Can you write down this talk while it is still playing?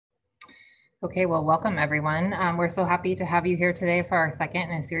Okay, well, welcome everyone. We're so happy to have you here today for our second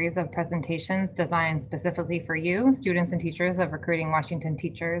in a series of presentations designed specifically for you, students and teachers of Recruiting Washington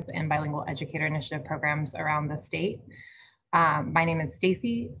Teachers and Bilingual Educator Initiative programs around the state. My name is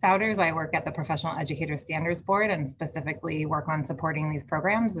Stacy Souders. I work at the Professional Educator Standards Board and specifically work on supporting these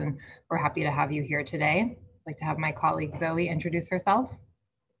programs, and we're happy to have you here today. I'd like to have my colleague Zoe introduce herself.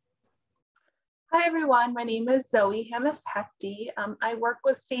 Hi everyone, my name is Zoe Hammis-Hefty. I work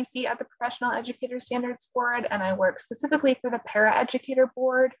with Stacy at the Professional Educator Standards Board, and I work specifically for the Paraeducator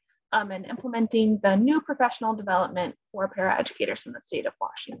Board and implementing the new professional development for paraeducators in the state of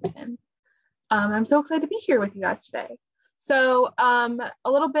Washington. I'm so excited to be here with you guys today. So a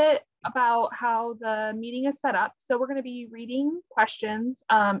little bit about how the meeting is set up. So we're going to be reading questions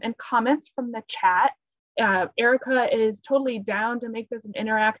and comments from the chat. Erica is totally down to make this an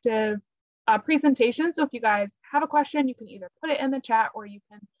interactive presentation. So if you guys have a question, you can either put it in the chat or you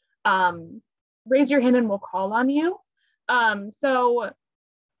can raise your hand and we'll call on you. So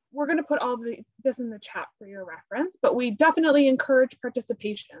we're going to put all of this in the chat for your reference, but we definitely encourage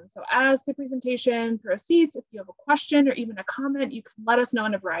participation. So as the presentation proceeds, if you have a question or even a comment, you can let us know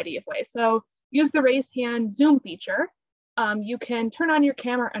in a variety of ways. So use the raise hand Zoom feature. You can turn on your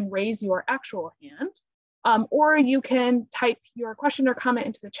camera and raise your actual hand. Or you can type your question or comment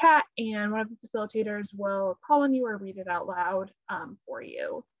into the chat and one of the facilitators will call on you or read it out loud for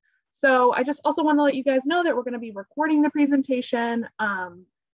you. So I just also want to let you guys know that we're going to be recording the presentation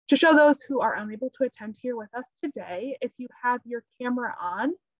to show those who are unable to attend here with us today. If you have your camera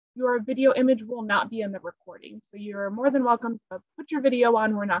on, your video image will not be in the recording. So you're more than welcome to put your video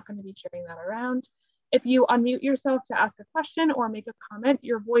on. We're not going to be sharing that around. If you unmute yourself to ask a question or make a comment,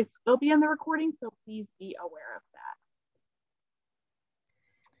 your voice will be in the recording, so please be aware of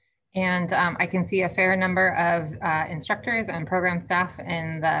that. And I can see a fair number of instructors and program staff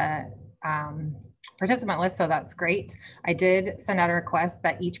in the participant list, so that's great. I did send out a request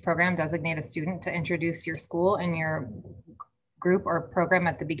that each program designate a student to introduce your school and your group or program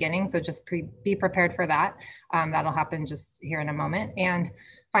at the beginning, so just be prepared for that. That'll happen just here in a moment. And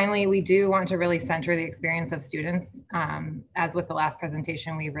finally, we do want to really center the experience of students. As with the last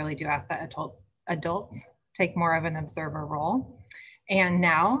presentation, we really do ask that adults take more of an observer role. And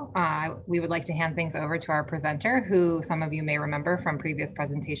now we would like to hand things over to our presenter, who some of you may remember from previous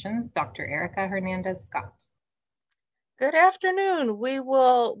presentations, Dr. Erica Hernandez-Scott. Good afternoon.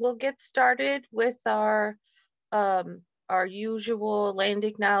 We'll get started with our usual land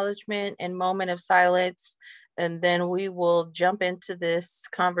acknowledgement and moment of silence, and then we will jump into this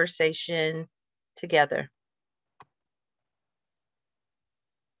conversation together.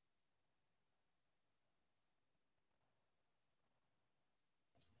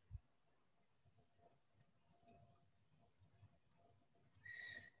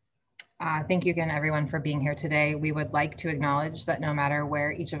 Thank you again, everyone, for being here today. We would like to acknowledge that no matter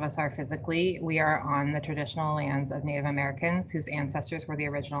where each of us are physically, we are on the traditional lands of Native Americans whose ancestors were the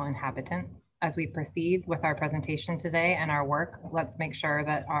original inhabitants. As we proceed with our presentation today and our work, let's make sure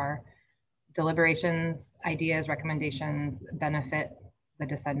that our deliberations, ideas, recommendations benefit the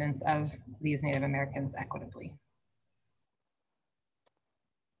descendants of these Native Americans equitably.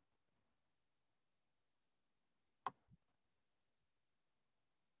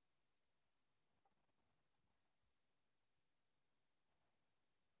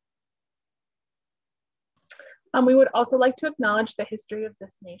 We would also like to acknowledge the history of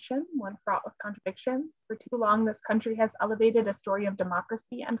this nation, one fraught with contradictions. For too long, this country has elevated a story of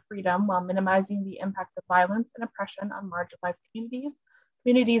democracy and freedom while minimizing the impact of violence and oppression on marginalized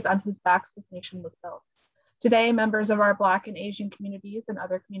communities on whose backs this nation was built. Today, members of our Black and Asian communities and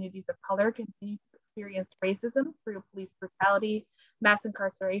other communities of color continue to experience racism through police brutality, mass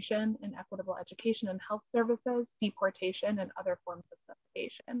incarceration, inequitable education and health services, deportation, and other forms of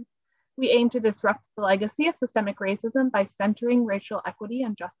subjugation. We aim to disrupt the legacy of systemic racism by centering racial equity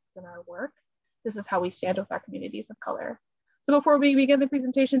and justice in our work. This is how we stand with our communities of color. So before we begin the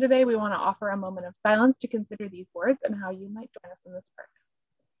presentation today, we want to offer a moment of silence to consider these words and how you might join us in this work.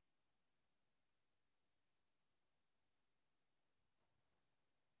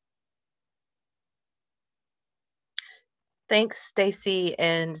 Thanks, Stacy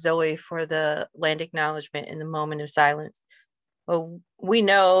and Zoe, for the land acknowledgement and the moment of silence. Well, we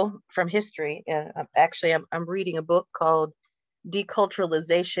know from history, and actually I'm reading a book called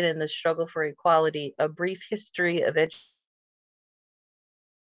Deculturalization and the Struggle for Equality, A Brief History of Education.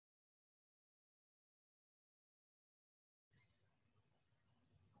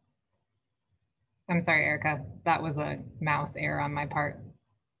 I'm sorry, Erica, that was a mouse error on my part.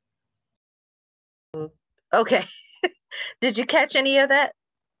 Okay. Did you catch any of that?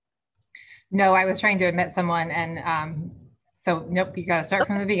 No, I was trying to admit someone, and so nope, you got to start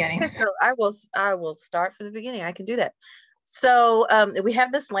from the beginning. So I will start from the beginning. I can do that. So we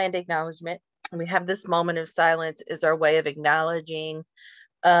have this land acknowledgement, and we have this moment of silence is our way of acknowledging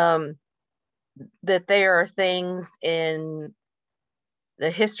that there are things in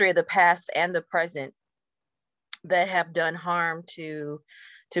the history of the past and the present that have done harm to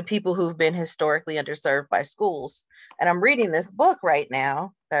people who've been historically underserved by schools. And I'm reading this book right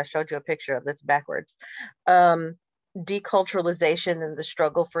now that I showed you a picture of that's backwards. Deculturalization and the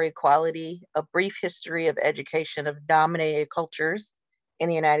Struggle for Equality, A Brief History of Education of Dominated Cultures in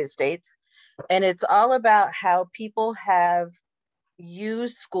the United States. And it's all about how people have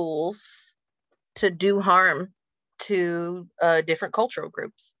used schools to do harm to different cultural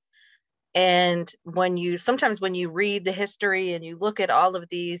groups. And sometimes when you read the history and you look at all of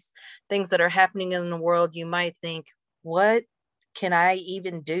these things that are happening in the world, you might think, what can I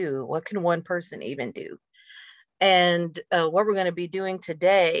even do? What can one person even do? And what we're going to be doing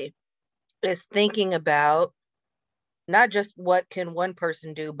today is thinking about not just what can one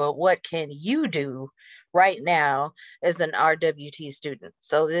person do, but what can you do right now as an RWT student.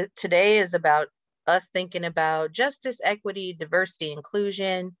 So today is about us thinking about justice, equity, diversity,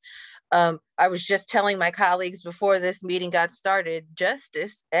 inclusion. I was just telling my colleagues before this meeting got started,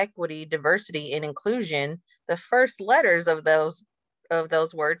 justice, equity, diversity, and inclusion, the first letters of those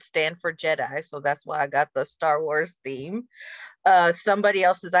words stand for Jedi. So that's why I got the Star Wars theme. Somebody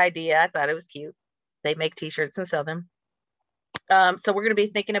else's idea. I thought it was cute. They make t-shirts and sell them. So we're going to be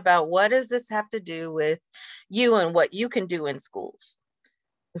thinking about what does this have to do with you and what you can do in schools.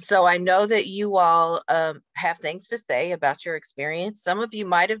 So I know that you all have things to say about your experience. Some of you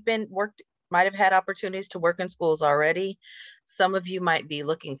might have had opportunities to work in schools already. Some of you might be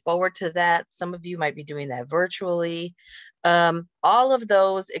looking forward to that. Some of you might be doing that virtually. All of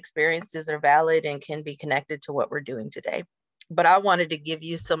those experiences are valid and can be connected to what we're doing today. But I wanted to give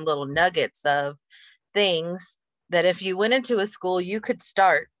you some little nuggets of things that if you went into a school, you could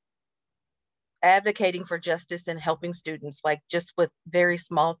start advocating for justice and helping students, like just with very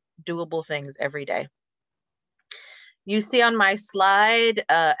small, doable things every day. You see on my slide,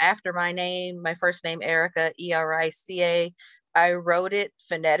 after my name, my first name, Erica, E-R-I-C-A, I wrote it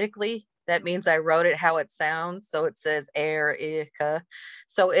phonetically. That means I wrote it how it sounds. So it says Erica.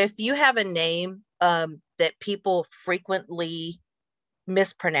 So if you have a name that people frequently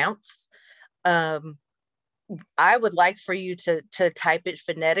mispronounce, I would like for you to type it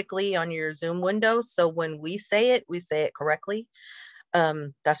phonetically on your Zoom window. So when we say it correctly.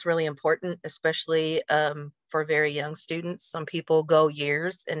 That's really important, especially for very young students. Some people go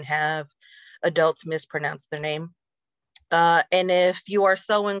years and have adults mispronounce their name. And if you are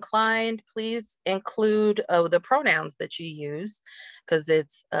so inclined, please include the pronouns that you use, because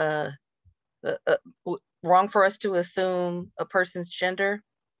it's wrong for us to assume a person's gender.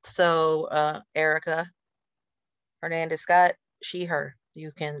 So Erica Hernandez Scott, she, her.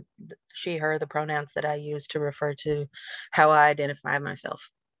 You can, she, her, the pronouns that I use to refer to how I identify myself.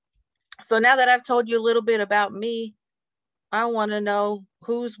 So now that I've told you a little bit about me, I want to know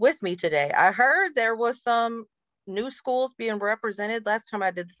who's with me today. I heard there was some new schools being represented last time I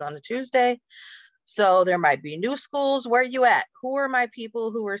did this on a Tuesday. So there might be new schools. Where are you at? Who are my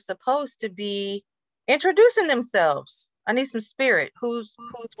people who are supposed to be introducing themselves? I need some spirit. Who's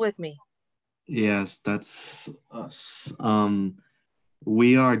with me? Yes, that's us.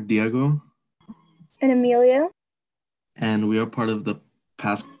 We are Diego. And Amelia. And we are part of the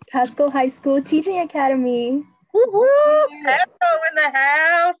Pasco High School Teaching Academy. Woo-hoo! Pasco in the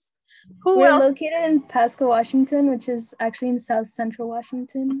house. We're else? Located in Pasco, Washington, which is actually in South Central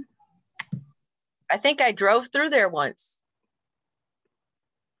Washington. I think I drove through there once.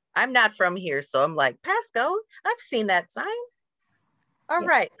 I'm not from here, so I'm like, Pasco, I've seen that sign. All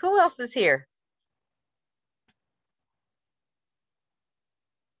right, who else is here?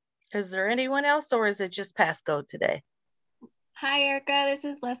 Is there anyone else, or is it just Pasco today? Hi, Erica. This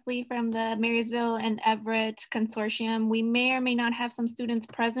is Leslie from the Marysville and Everett Consortium. We may or may not have some students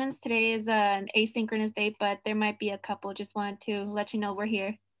present. Today is an asynchronous day, but there might be a couple. Just wanted to let you know we're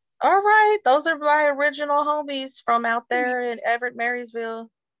here. All right. Those are my original homies from out there in Everett, Marysville.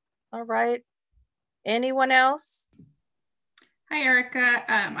 All right. Anyone else? Hi, Erica.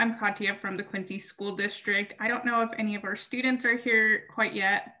 I'm Katya from the Quincy School District. I don't know if any of our students are here quite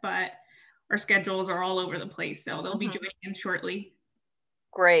yet, but our schedules are all over the place, so they'll be joining in shortly.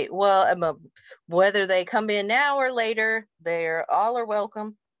 Great. Well, whether they come in now or later, they're all are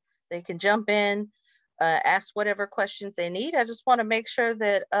welcome. They can jump in, ask whatever questions they need. I just want to make sure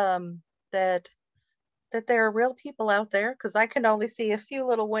that that that there are real people out there, because I can only see a few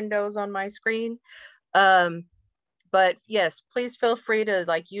little windows on my screen. But yes, please feel free to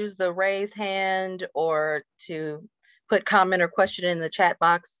like use the raise hand or to put comment or question in the chat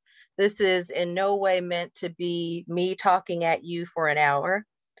box. This is in no way meant to be me talking at you for an hour.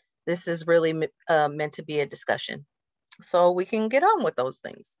 This is really meant to be a discussion. So we can get on with those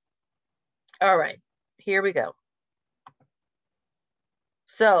things. All right, here we go.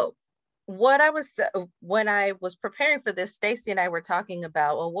 So when I was preparing for this, Stacy and I were talking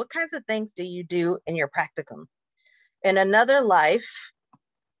about, well, what kinds of things do you do in your practicum? In another life,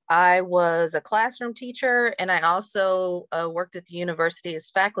 I was a classroom teacher, and I also worked at the university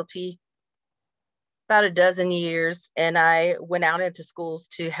as faculty about a dozen years, and I went out into schools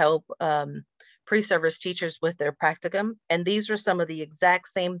to help pre-service teachers with their practicum. And these were some of the exact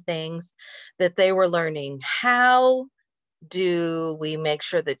same things that they were learning. How do we make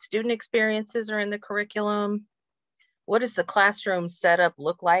sure that student experiences are in the curriculum? What does the classroom setup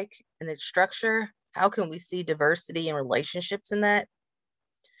look like and its structure? How can we see diversity and relationships in that?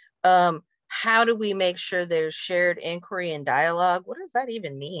 How do we make sure there's shared inquiry and dialogue? What does that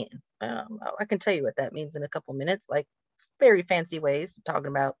even mean? I can tell you what that means in a couple minutes, like very fancy ways of talking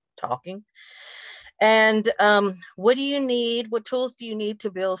about talking. And what do you need? What tools do you need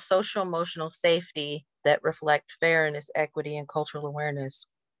to build social emotional safety that reflect fairness, equity, and cultural awareness?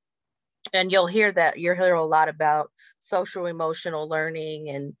 And you'll hear a lot about social emotional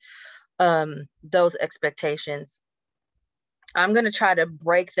learning and those expectations. I'm going to try to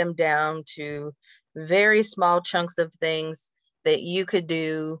break them down to very small chunks of things that you could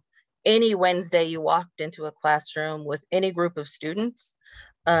do any Wednesday you walked into a classroom with any group of students,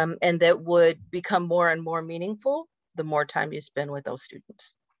 and that would become more and more meaningful the more time you spend with those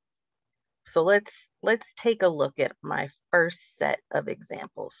students. So let's take a look at my first set of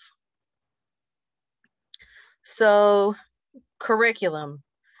examples. So curriculum.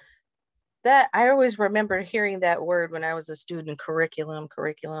 That I always remember hearing that word when I was a student, curriculum.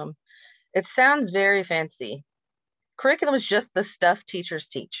 It sounds very fancy. Curriculum is just the stuff teachers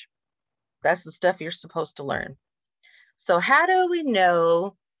teach. That's the stuff you're supposed to learn. So how do we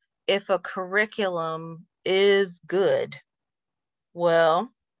know if a curriculum is good? Well,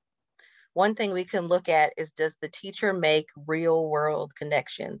 one thing we can look at is, does the teacher make real world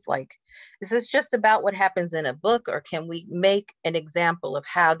connections? Like, is this just about what happens in a book, or can we make an example of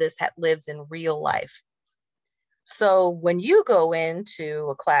how this lives in real life? So when you go into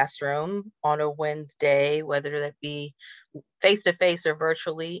a classroom on a Wednesday, whether that be face-to-face or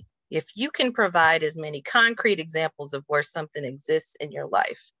virtually, if you can provide as many concrete examples of where something exists in your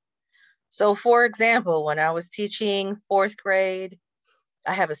life. So for example, when I was teaching fourth grade,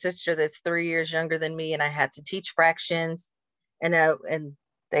 I have a sister that's 3 years younger than me, and I had to teach fractions. And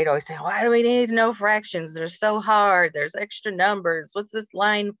they'd always say, why do we need to know fractions? They're so hard. There's extra numbers. What's this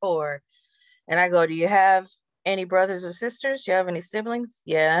line for? And I go, do you have any brothers or sisters? Do you have any siblings?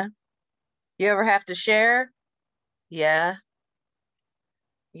 Yeah. You ever have to share? Yeah.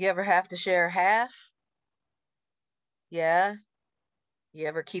 You ever have to share half? Yeah. You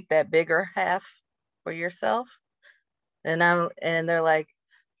ever keep that bigger half for yourself? And they're like,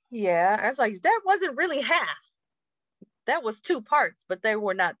 yeah. I was like, that wasn't really half. That was 2 parts, but they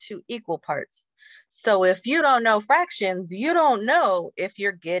were not 2 equal parts. So if you don't know fractions, you don't know if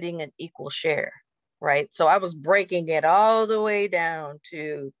you're getting an equal share, right? So I was breaking it all the way down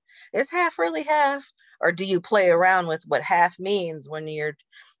to, is half really half? Or do you play around with what half means when you're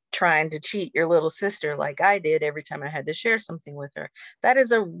trying to cheat your little sister like I did every time I had to share something with her? That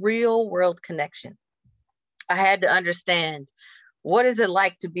is a real world connection. I had to understand, what is it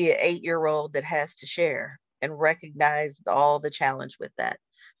like to be an 8-year-old that has to share, and recognize all the challenge with that.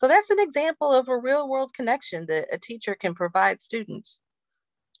 So that's an example of a real world connection that a teacher can provide students.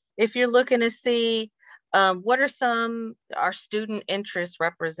 If you're looking to see what are our student interests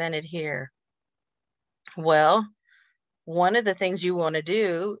represented here? Well, one of the things you want to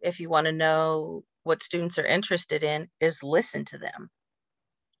do if you want to know what students are interested in is listen to them.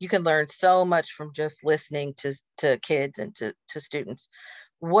 You can learn so much from just listening to kids and to students.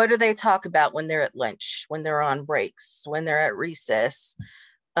 What do they talk about when they're at lunch, when they're on breaks, when they're at recess?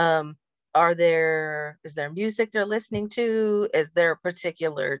 Is there music they're listening to? Is there a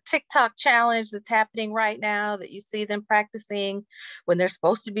particular TikTok challenge that's happening right now that you see them practicing when they're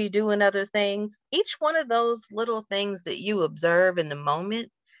supposed to be doing other things? Each one of those little things that you observe in the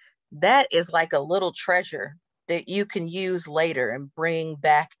moment, that is like a little treasure that you can use later and bring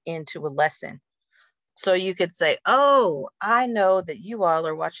back into a lesson. So you could say, oh, I know that you all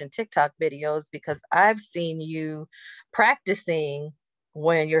are watching TikTok videos because I've seen you practicing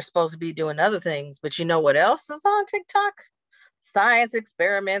when you're supposed to be doing other things. But you know what else is on TikTok? Science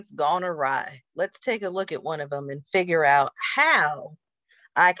experiments gone awry. Let's take a look at one of them and figure out how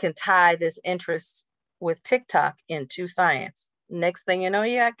I can tie this interest with TikTok into science. Next thing you know,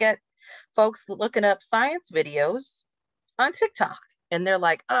 I get folks looking up science videos on TikTok, and they're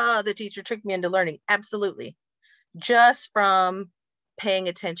like, oh, the teacher tricked me into learning. Absolutely. Just from paying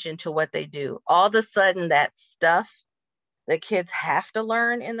attention to what they do. All of a sudden, that stuff that kids have to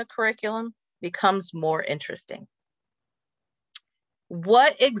learn in the curriculum becomes more interesting.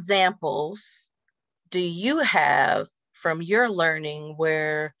 What examples do you have from your learning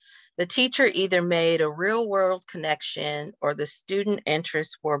where the teacher either made a real world connection or the student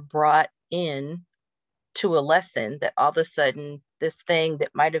interests were brought in to a lesson that all of a sudden this thing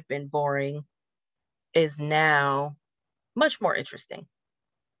that might have been boring is now much more interesting?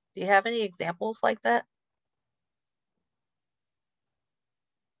 Do you have any examples like that?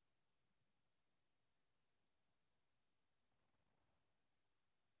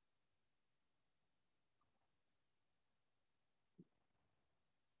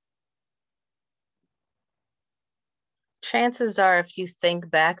 Chances are, if you think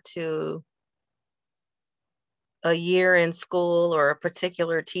back to a year in school or a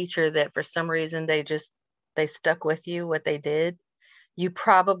particular teacher that for some reason they stuck with you, what they did, you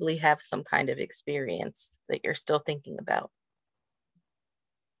probably have some kind of experience that you're still thinking about.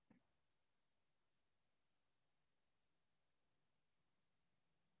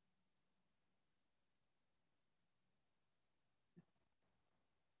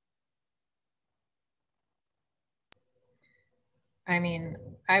 I mean,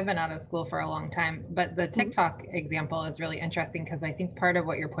 I've been out of school for a long time, but the TikTok example is really interesting because I think part of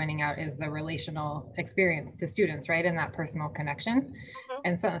what you're pointing out is the relational experience to students, right? And that personal connection.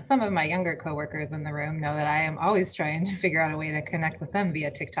 And so some of my younger coworkers in the room know that I am always trying to figure out a way to connect with them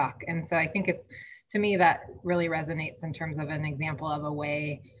via TikTok. And so I think it's, to me, that really resonates in terms of an example of a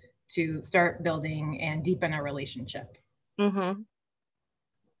way to start building and deepen a relationship. Mm-hmm.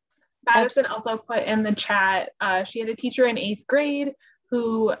 Madison also put in the chat, she had a teacher in 8th grade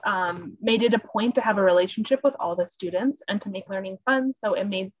who made it a point to have a relationship with all the students and to make learning fun. So it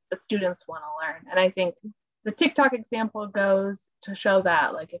made the students want to learn. And I think the TikTok example goes to show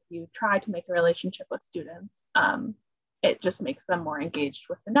that, like, if you try to make a relationship with students, it just makes them more engaged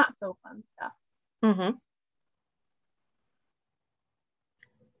with the not so fun stuff. Mm-hmm.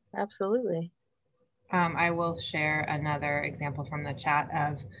 Absolutely. I will share another example from the chat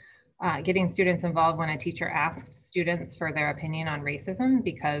of getting students involved when a teacher asked students for their opinion on racism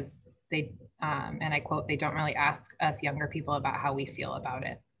because they, and I quote, they don't really ask us younger people about how we feel about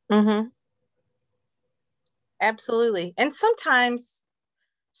it. Mm-hmm. Absolutely. And sometimes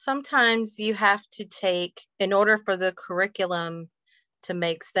you have to take, in order for the curriculum to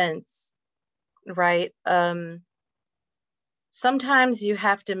make sense, right? Sometimes you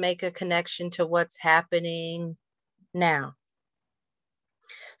have to make a connection to what's happening now.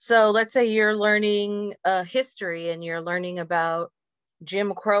 So let's say you're learning history and you're learning about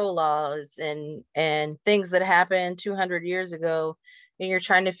Jim Crow laws and things that happened 200 years ago, and you're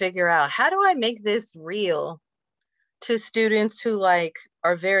trying to figure out, how do I make this real to students who like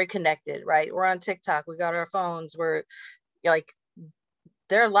are very connected, right? We're on TikTok, we got our phones, we're like,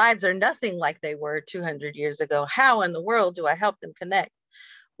 their lives are nothing like they were 200 years ago. How in the world do I help them connect?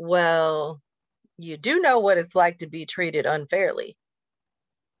 Well, you do know what it's like to be treated unfairly,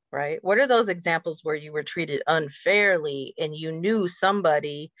 right? What are those examples where you were treated unfairly and you knew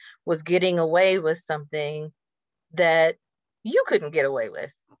somebody was getting away with something that you couldn't get away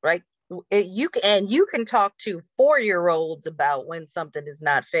with, right? You can talk to 4-year-olds about when something is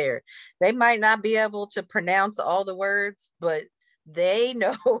not fair. They might not be able to pronounce all the words, but they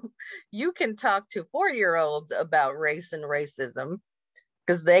know. You can talk to 4-year-olds about race and racism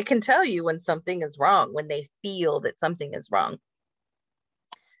because they can tell you when something is wrong, when they feel that something is wrong.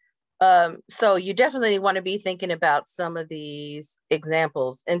 So you definitely want to be thinking about some of these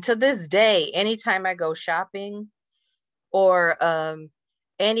examples. And to this day, anytime I go shopping or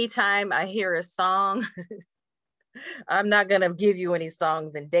anytime I hear a song, I'm not going to give you any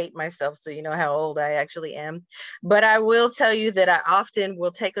songs and date myself so you know how old I actually am. But I will tell you that I often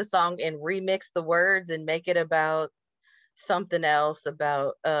will take a song and remix the words and make it about something else,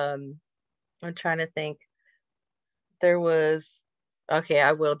 about, I'm trying to think. There was, okay,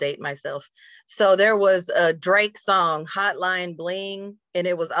 I will date myself. So there was a Drake song, Hotline Bling, and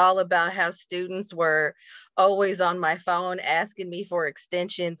it was all about how students were always on my phone asking me for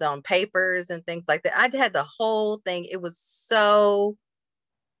extensions on papers and things like that. I'd had the whole thing. It was so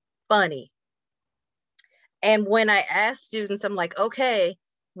funny. And when I ask students, I'm like, okay,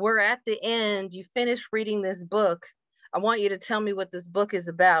 we're at the end. You finished reading this book. I want you to tell me what this book is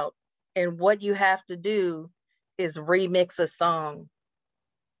about. And what you have to do is remix a song.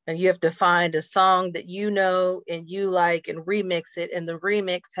 And you have to find a song that you know and you like and remix it. And the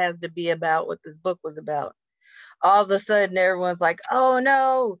remix has to be about what this book was about. All of a sudden, everyone's like, oh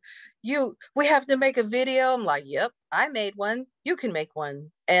no, we have to make a video. I'm like, yep, I made one. You can make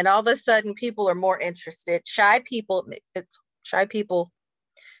one. And all of a sudden, people are more interested. Shy people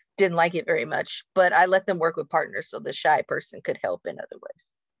didn't like it very much, but I let them work with partners so the shy person could help in other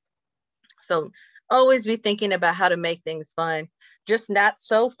ways. So always be thinking about how to make things fun, just not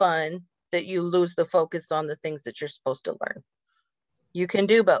so fun that you lose the focus on the things that you're supposed to learn. You can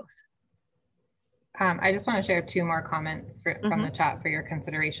do both. I just want to share 2 more comments from the chat for your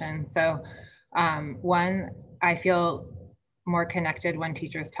consideration. So one, I feel more connected when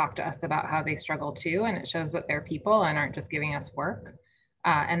teachers talk to us about how they struggle too, and it shows that they're people and aren't just giving us work.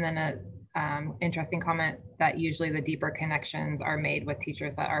 And then a interesting comment that usually the deeper connections are made with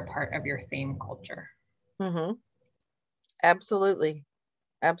teachers that are part of your same culture. Absolutely.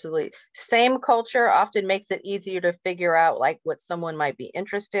 Absolutely. Same culture often makes it easier to figure out like what someone might be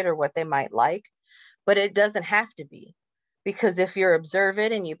interested or what they might like, but it doesn't have to be, because if you're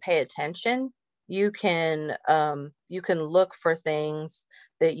observant and you pay attention, you can look for things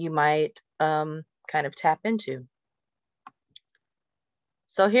that you might kind of tap into.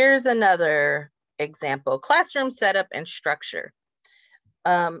 So here's another example: classroom setup and structure.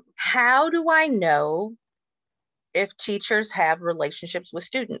 How do I know if teachers have relationships with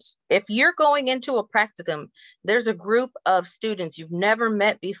students? If you're going into a practicum, there's a group of students you've never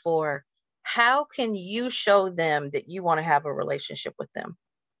met before. How can you show them that you want to have a relationship with them?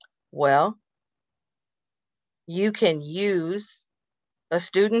 Well, you can use a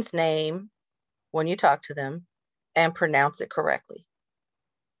student's name when you talk to them and pronounce it correctly.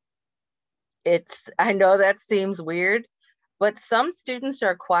 I know that seems weird, but some students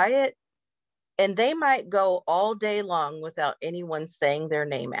are quiet and they might go all day long without anyone saying their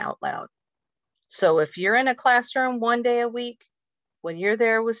name out loud. So if you're in a classroom 1 day a week, when you're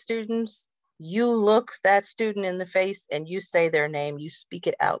there with students, you look that student in the face and you say their name, you speak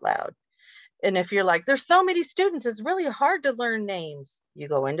it out loud. And if you're like, there's so many students, it's really hard to learn names, you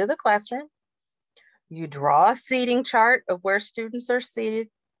go into the classroom, you draw a seating chart of where students are seated,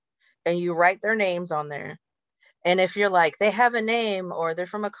 and you write their names on there. And if you're like, they have a name or they're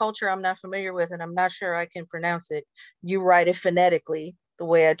from a culture I'm not familiar with and I'm not sure I can pronounce it, you write it phonetically the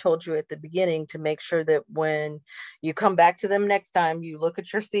way I told you at the beginning, to make sure that when you come back to them next time, you look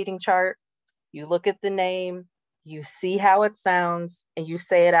at your seating chart, you look at the name, you see how it sounds, and you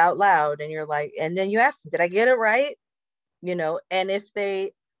say it out loud. And you're like, and then you ask them, did I get it right? You know, and if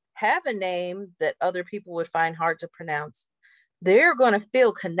they have a name that other people would find hard to pronounce, they're going to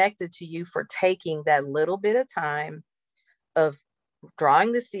feel connected to you for taking that little bit of time of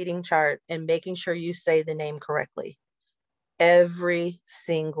drawing the seating chart and making sure you say the name correctly every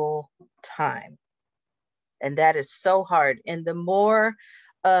single time. And that is so hard. And the more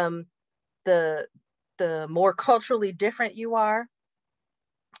the more culturally different you are,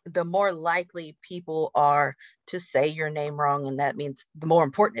 the more likely people are to say your name wrong. And that means the more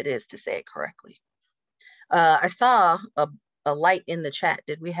important it is to say it correctly. I saw a light in the chat.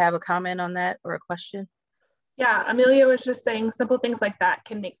 Did we have a comment on that or a question? Yeah, Amelia was just saying simple things like that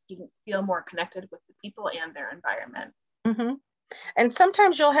can make students feel more connected with the people and their environment. And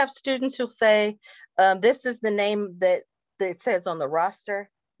sometimes you'll have students who'll say, this is the name that it says on the roster.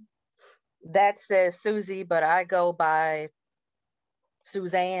 That says Susie, but I go by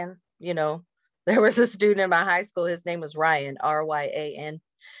Suzanne. You know, there was a student in my high school, his name was Ryan, R-Y-A-N,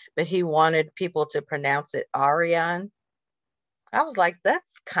 but he wanted people to pronounce it Ariane. I was like,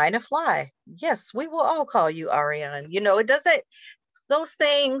 that's kind of fly. Yes, we will all call you Ariane. You know, it doesn't, those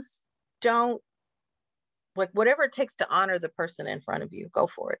things don't, like, whatever it takes to honor the person in front of you, go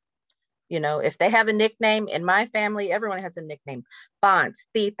for it. You know, if they have a nickname, in my family, everyone has a nickname. Fonts,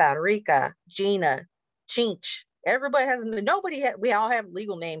 Tita, Rica, Gina, Chinch. Everybody has, we all have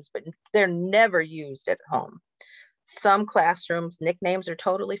legal names, but they're never used at home. Some classrooms, nicknames are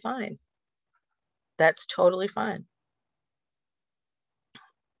totally fine. That's totally fine.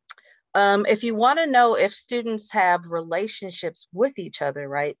 If you want to know if students have relationships with each other,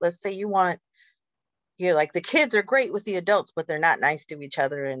 right? Let's say you're like, the kids are great with the adults, but they're not nice to each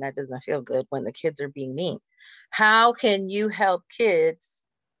other. And that doesn't feel good when the kids are being mean. How can you help kids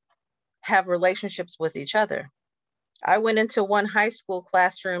have relationships with each other? I went into one high school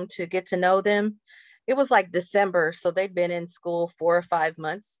classroom to get to know them. It was like December, so they'd been in school 4 or 5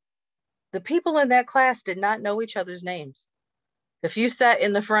 months. The people in that class did not know each other's names. If you sat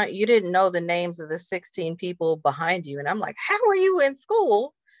in the front, you didn't know the names of the 16 people behind you. And I'm like, how are you in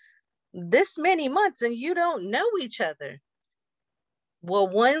school this many months and you don't know each other? Well,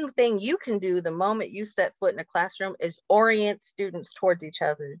 one thing you can do the moment you set foot in a classroom is orient students towards each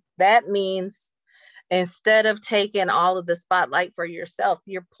other. That means instead of taking all of the spotlight for yourself,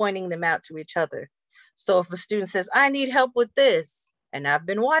 you're pointing them out to each other. So if a student says, I need help with this, and I've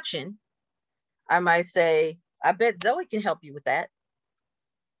been watching, I might say, I bet Zoe can help you with that.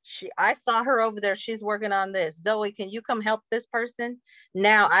 I saw her over there. She's working on this. Zoe, can you come help this person?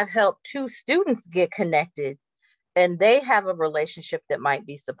 Now I've helped 2 students get connected and they have a relationship that might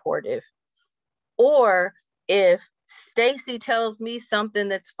be supportive. Or if Stacy tells me something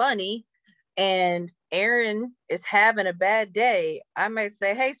that's funny and Erin is having a bad day, I might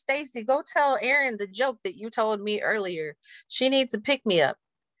say, hey, Stacy, go tell Erin the joke that you told me earlier. She needs to pick me up.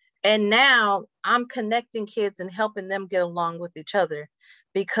 And now I'm connecting kids and helping them get along with each other,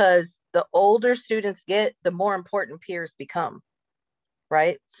 because the older students get, the more important peers become,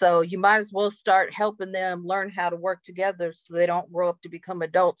 right? So you might as well start helping them learn how to work together so they don't grow up to become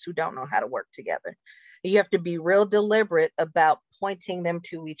adults who don't know how to work together. You have to be real deliberate about pointing them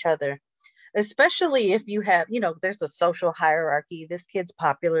to each other, especially if you have, there's a social hierarchy. This kid's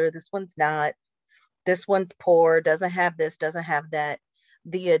popular, this one's not, this one's poor, doesn't have this, doesn't have that.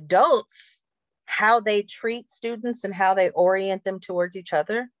 The adults, how they treat students and how they orient them towards each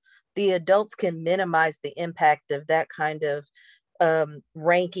other, the adults can minimize the impact of that kind of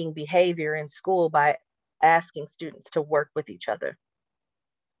ranking behavior in school by asking students to work with each other.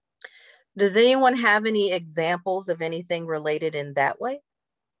 Does anyone have any examples of anything related in that way?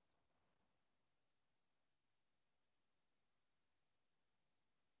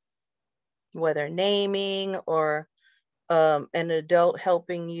 Whether naming or an adult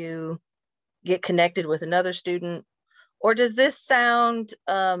helping you get connected with another student? Or does this sound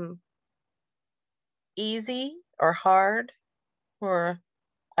easy or hard? Or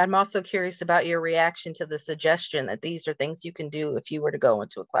I'm also curious about your reaction to the suggestion that these are things you can do if you were to go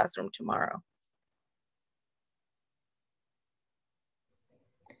into a classroom tomorrow.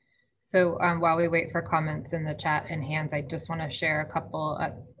 So while we wait for comments in the chat and hands, I just want to share a couple.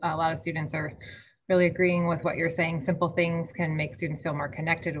 A lot of students are really agreeing with what you're saying. Simple things can make students feel more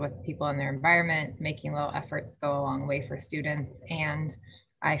connected with people in their environment. Making little efforts go a long way for students. And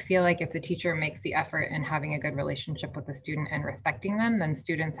I feel like if the teacher makes the effort in having a good relationship with the student and respecting them, then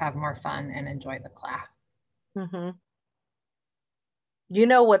students have more fun and enjoy the class. Mm-hmm. You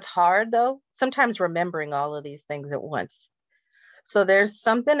know what's hard though? Sometimes remembering all of these things at once. So there's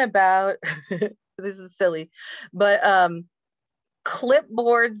something about, this is silly, but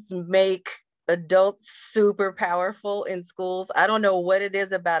clipboards make adults super powerful in schools. I don't know what it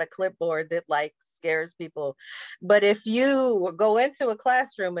is about a clipboard that like scares people, but if you go into a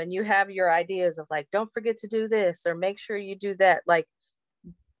classroom and you have your ideas of like, don't forget to do this or make sure you do that, like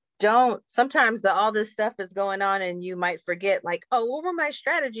sometimes all this stuff is going on and you might forget like, oh, what were my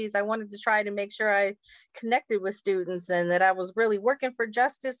strategies? I wanted to try to make sure I connected with students and that I was really working for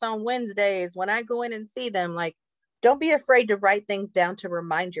justice on Wednesdays when I go in and see them. Like, don't be afraid to write things down to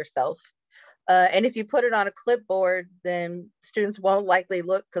remind yourself. And if you put it on a clipboard, then students won't likely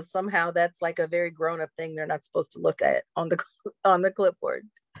look, because somehow that's like a very grown-up thing they're not supposed to look at on the clipboard.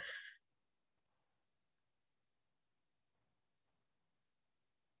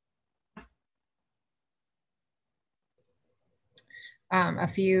 A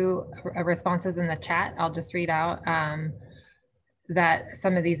few responses in the chat. I'll just read out that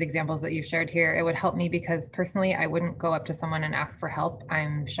some of these examples that you've shared here, it would help me because personally, I wouldn't go up to someone and ask for help.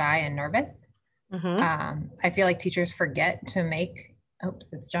 I'm shy and nervous. Mm-hmm. I feel like teachers forget to make,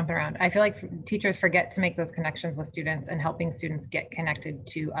 it's jumping around. I feel like teachers forget to make those connections with students and helping students get connected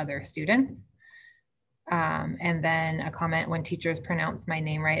to other students. And then a comment, when teachers pronounce my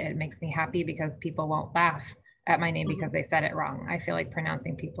name right, it makes me happy because people won't laugh at my name because they said it wrong. I feel like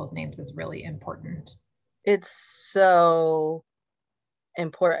pronouncing people's names is really important. It's so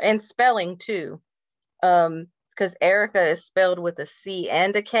important. And spelling too. Because Erica is spelled with a C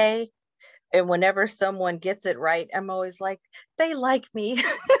and a K. And whenever someone gets it right, I'm always like, they like me.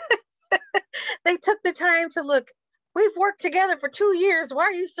 They took the time to look. We've worked together for 2 years. Why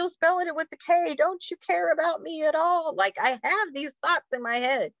are you still spelling it with the K? Don't you care about me at all? Like, I have these thoughts in my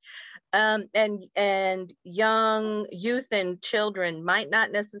head. And young youth and children might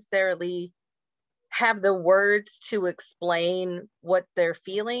not necessarily have the words to explain what they're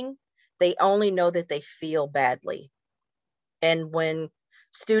feeling. They only know that they feel badly. And when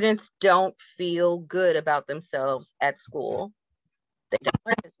students don't feel good about themselves at school, they don't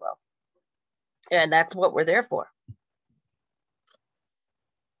learn as well. And that's what we're there for.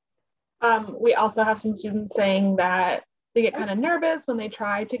 We also have some students saying that they get kind of nervous when they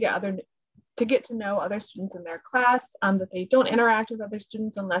try to get to know other students in their class, that they don't interact with other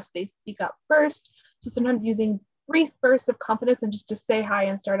students unless they speak up first. So sometimes using brief bursts of confidence and just to say hi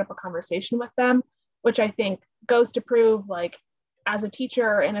and start up a conversation with them, which I think goes to prove, like, as a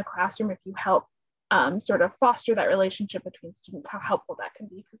teacher in a classroom, if you help sort of foster that relationship between students, how helpful that can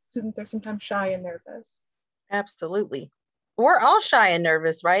be, because students are sometimes shy and nervous. Absolutely. We're all shy and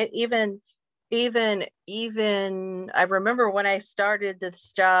nervous, right? Even I remember when I started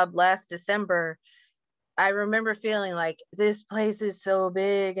this job last December, I remember feeling like this place is so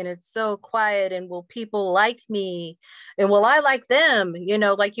big and it's so quiet, and will people like me and will I like them? You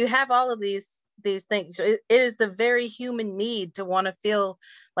know, like, you have all of these things. It is a very human need to want to feel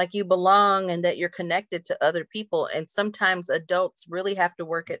like you belong and that you're connected to other people. And sometimes adults really have to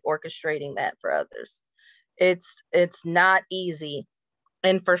work at orchestrating that for others. It's not easy.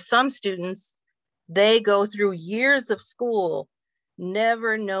 And for some students, they go through years of school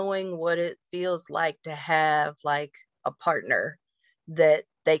never knowing what it feels like to have like a partner that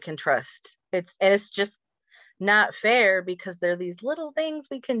they can trust. It's just not fair, because there are these little things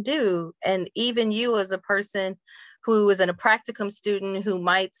we can do. And even you, as a person who is a practicum student who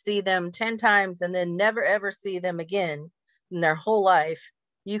might see them 10 times and then never ever see them again in their whole life,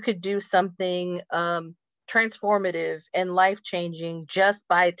 you could do something transformative and life-changing just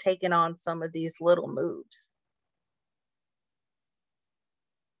by taking on some of these little moves.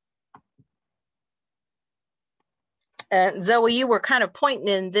 And Zoe, you were kind of pointing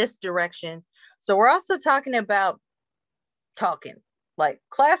in this direction. So we're also talking about talking. Like,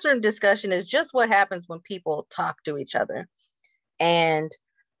 classroom discussion is just what happens when people talk to each other. And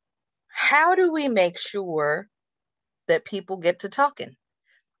how do we make sure that people get to talking?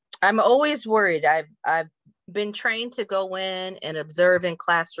 I'm always worried. I've been trained to go in and observe in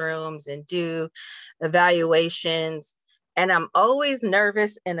classrooms and do evaluations. And I'm always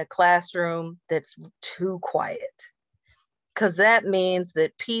nervous in a classroom that's too quiet, because that means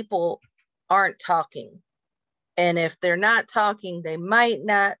that people aren't talking. And if they're not talking, they might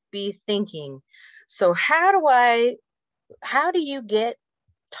not be thinking. So how do you get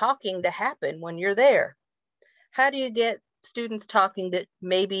talking to happen when you're there? How do you get students talking that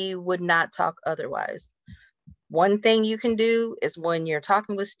maybe would not talk otherwise? One thing you can do is, when you're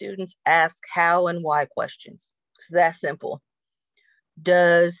talking with students, ask how and why questions. It's that simple.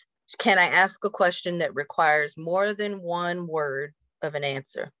 Can I ask a question that requires more than one word of an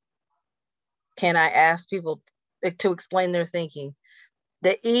answer? Can I ask people to explain their thinking?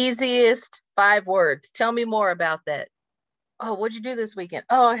 The easiest 5 words. Tell me more about that. Oh, what'd you do this weekend?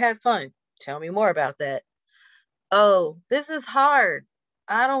 Oh, I had fun. Tell me more about that. Oh, this is hard.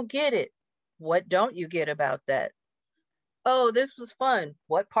 I don't get it. What don't you get about that? Oh, this was fun.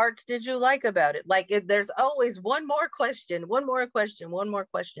 What parts did you like about it? Like, there's always one more question, one more question, one more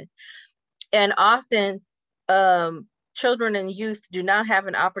question. And often children and youth do not have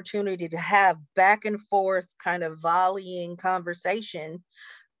an opportunity to have back and forth kind of volleying conversation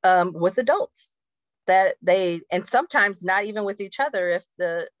with adults, that and sometimes not even with each other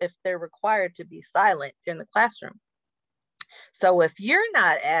if they're required to be silent in the classroom. So if you're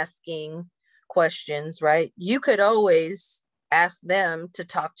not asking questions, right, you could always ask them to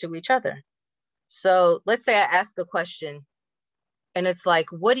talk to each other. So let's say I ask a question and it's like,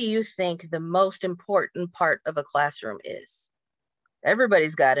 what do you think the most important part of a classroom is?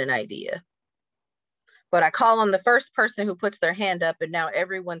 Everybody's got an idea. But I call on the first person who puts their hand up, and now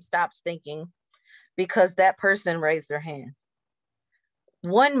everyone stops thinking because that person raised their hand.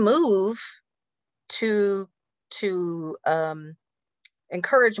 One move to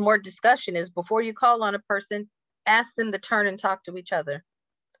encourage more discussion is, before you call on a person, ask them to turn and talk to each other.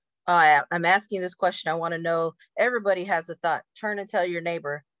 I'm asking this question. I want to know, everybody has a thought. Turn and tell your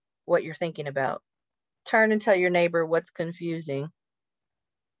neighbor what you're thinking about. Turn and tell your neighbor what's confusing.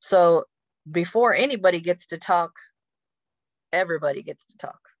 So before anybody gets to talk, everybody gets to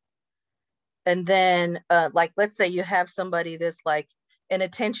talk. And then like, let's say you have somebody that's like an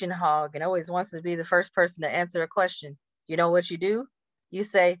attention hog and always wants to be the first person to answer a question. You know what you do? You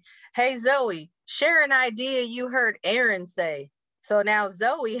say, hey, Zoe, share an idea you heard Aaron say. So now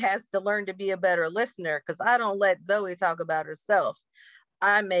Zoe has to learn to be a better listener, because I don't let Zoe talk about herself.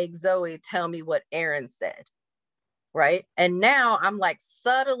 I make Zoe tell me what Aaron said, right? And now I'm like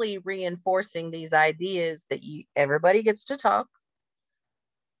subtly reinforcing these ideas that everybody gets to talk.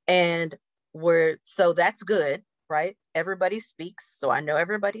 And so that's good, right? Everybody speaks, so I know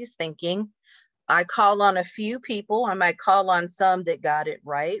everybody's thinking. I call on a few people. I might call on some that got it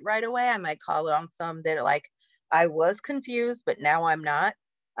right away. I might call on some that are like, I was confused, but now I'm not.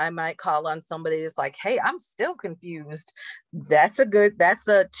 I might call on somebody that's like, hey, I'm still confused. That's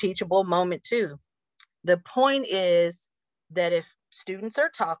a teachable moment too. The point is that if students are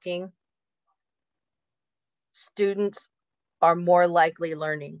talking, students are more likely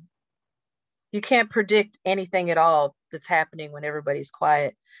learning. You can't predict anything at all that's happening when everybody's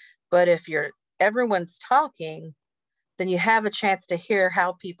quiet. But if everyone's talking, then you have a chance to hear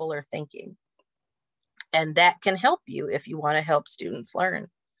how people are thinking. And that can help you if you want to help students learn.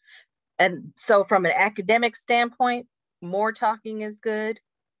 And so from an academic standpoint, more talking is good.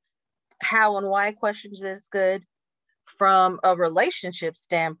 How and why questions is good. From a relationship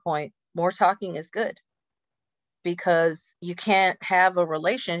standpoint, more talking is good, because you can't have a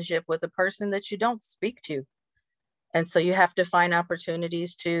relationship with a person that you don't speak to. And so you have to find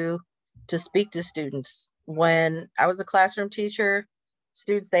opportunities to speak to students. When I was a classroom teacher,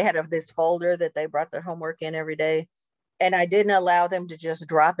 students, they had this folder that they brought their homework in every day. And I didn't allow them to just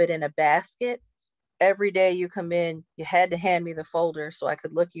drop it in a basket. Every day you come in, you had to hand me the folder so I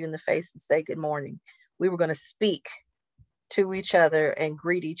could look you in the face and say good morning. We were going to speak to each other and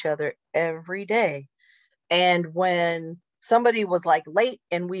greet each other every day. And when somebody was like late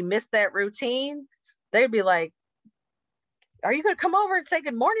and we missed that routine, they'd be like, are you going to come over and say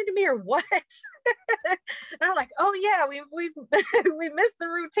good morning to me or what? And I'm like, oh yeah, we we missed the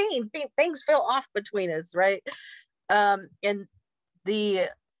routine. Things fell off between us, right? And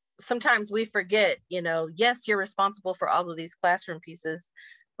sometimes we forget, yes, you're responsible for all of these classroom pieces,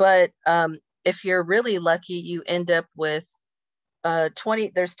 but if you're really lucky, you end up with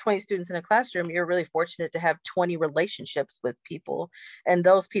 20 students in a classroom. You're really fortunate to have 20 relationships with people, and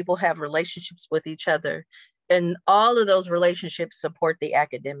those people have relationships with each other, and all of those relationships support the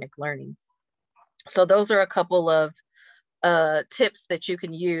academic learning. So those are a couple of tips that you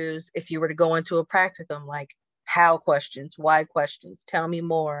can use if you were to go into a practicum, like how questions, why questions, tell me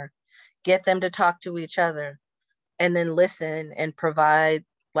more, get them to talk to each other, and then listen and provide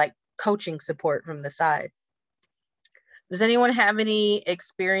like coaching support from the side. Does anyone have any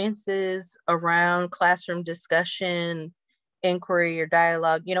experiences around classroom discussion, inquiry, or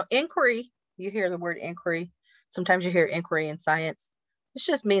dialogue? Inquiry, you hear the word inquiry. Sometimes you hear inquiry in science. This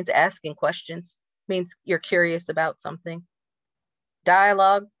just means asking questions, means you're curious about something.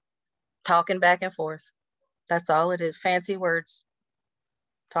 Dialogue, talking back and forth. That's all it is. Fancy words,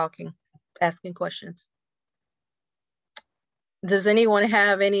 talking, asking questions. Does anyone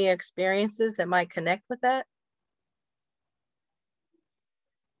have any experiences that might connect with that?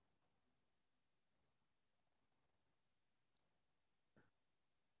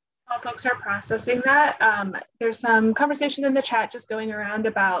 While folks are processing that, there's some conversation in the chat just going around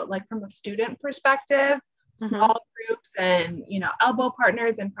about, like, from a student perspective, small groups and elbow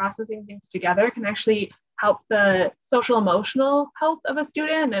partners and processing things together can actually help the social emotional health of a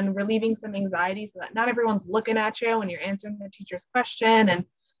student and relieving some anxiety, so that not everyone's looking at you when you're answering the teacher's question, and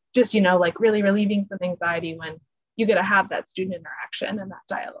just like really relieving some anxiety when you get to have that student interaction and that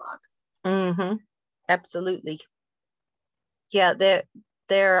dialogue. Absolutely. Yeah,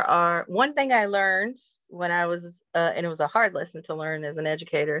 there are, one thing I learned when I was, and it was a hard lesson to learn as an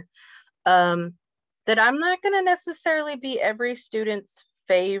educator, that I'm not going to necessarily be every student's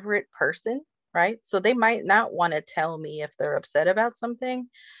favorite person, right? So they might not want to tell me if they're upset about something.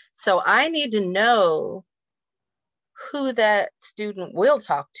 So I need to know who that student will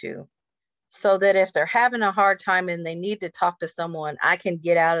talk to, so that if they're having a hard time and they need to talk to someone, I can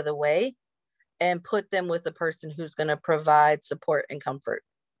get out of the way and put them with the person who's going to provide support and comfort.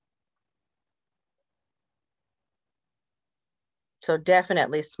 So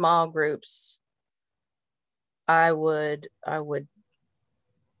definitely small groups. I would,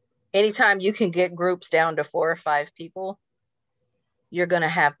 anytime you can get groups down to 4 or 5 people, you're going to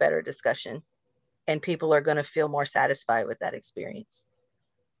have better discussion and people are going to feel more satisfied with that experience.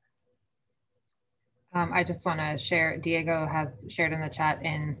 I just want to share, Diego has shared in the chat,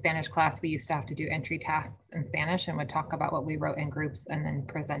 in Spanish class, we used to have to do entry tasks in Spanish and would talk about what we wrote in groups and then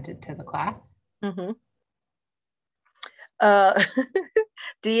present it to the class.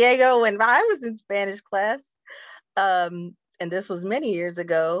 Diego, when I was in Spanish class, and this was many years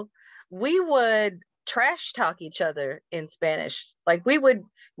ago, we would trash talk each other in Spanish. Like we would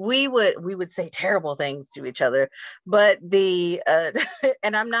say terrible things to each other, but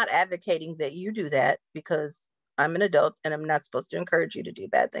and I'm not advocating that you do that, because I'm an adult and I'm not supposed to encourage you to do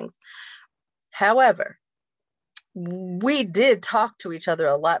bad things. However, we did talk to each other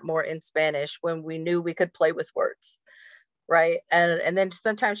a lot more in Spanish when we knew we could play with words, right? And then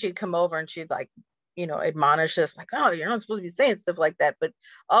sometimes she'd come over and she'd like, admonish us like, oh, you're not supposed to be saying stuff like that. But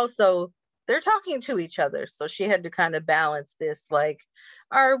also they're talking to each other. So she had to kind of balance this, like,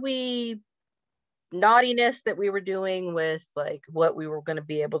 are we naughtiness that we were doing with like what we were going to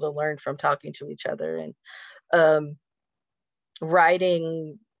be able to learn from talking to each other, and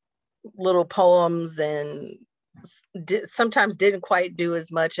writing little poems, and sometimes didn't quite do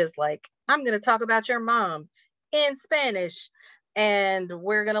as much as like, I'm going to talk about your mom in Spanish and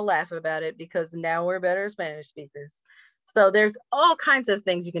we're going to laugh about it because now we're better Spanish speakers. So there's all kinds of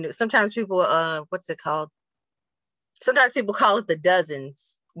things you can do. Sometimes people, what's it called? Sometimes people call it the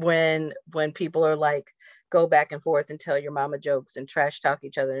dozens when people are like, go back and forth and tell your mama jokes and trash talk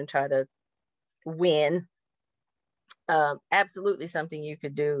each other and try to win. Absolutely something you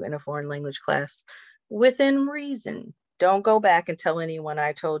could do in a foreign language class within reason. Don't go back and tell anyone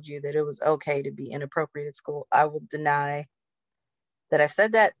I told you that it was okay to be inappropriate at school. I will deny that I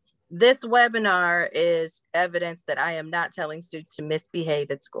said that. This webinar is evidence that I am not telling students to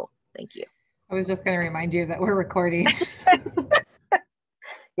misbehave at school. Thank you. I was just going to remind you that we're recording.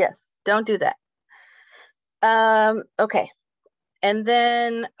 Yes, don't do that. Okay. And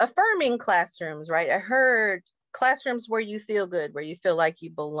then affirming classrooms, right? I heard classrooms where you feel good, where you feel like you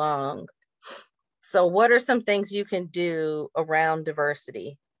belong. So what are some things you can do around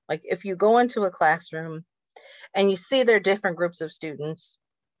diversity? Like if you go into a classroom and you see there are different groups of students,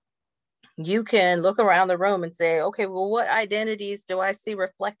 you can look around the room and say, okay, well, what identities do I see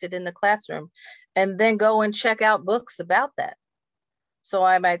reflected in the classroom? And then go and check out books about that. So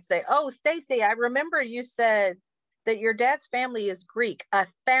I might say, oh, Stacy, I remember you said that your dad's family is Greek. I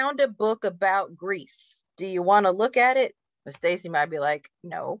found a book about Greece. Do you want to look at it? And Stacy might be like,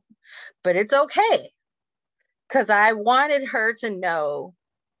 no, but it's okay. Because I wanted her to know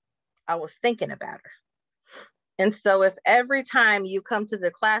I was thinking about her. And so if every time you come to the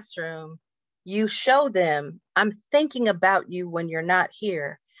classroom, you show them, I'm thinking about you when you're not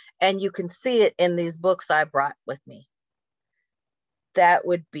here, and you can see it in these books I brought with me, that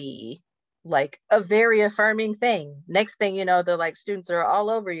would be like a very affirming thing. Next thing you know, they're like, students are all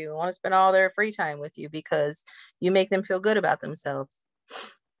over you, want to spend all their free time with you because you make them feel good about themselves.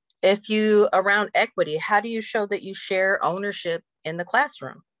 If you, around equity, how do you show that you share ownership in the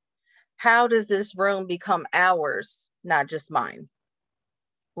classroom? How does this room become ours, not just mine?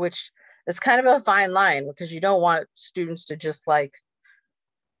 Which is kind of a fine line because you don't want students to just like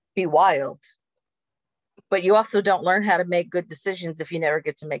be wild, but you also don't learn how to make good decisions if you never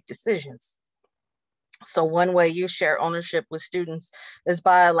get to make decisions. So one way you share ownership with students is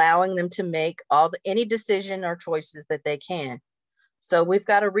by allowing them to make any decision or choices that they can. So we've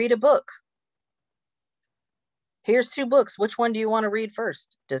got to read a book. Here's 2 books. Which one do you want to read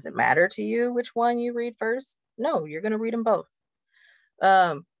first? Does it matter to you which one you read first? No, you're going to read them both.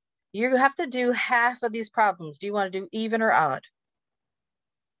 You have to do half of these problems. Do you want to do even or odd?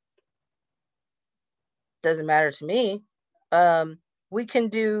 Doesn't matter to me. We can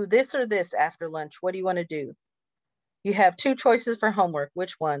do this or this after lunch. What do you want to do? You have 2 choices for homework.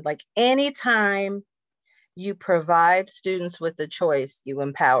 Which one? Like anytime you provide students with a choice, you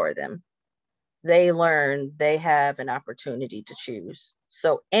empower them. They learn they have an opportunity to choose.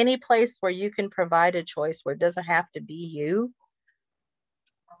 So any place where you can provide a choice where it doesn't have to be you,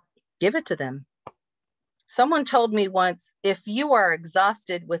 give it to them. Someone told me once, if you are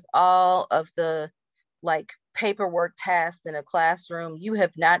exhausted with all of the like paperwork tasks in a classroom, you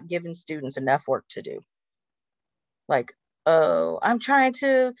have not given students enough work to do. Like, oh, I'm trying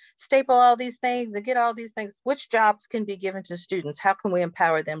to staple all these things and get all these things. Which jobs can be given to students? How can we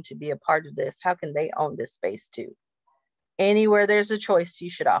empower them to be a part of this? How can they own this space too? Anywhere there's a choice, you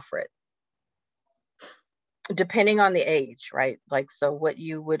should offer it. Depending on the age, right? Like, so what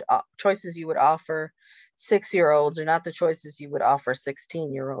you would, choices you would offer 6-year-olds are not the choices you would offer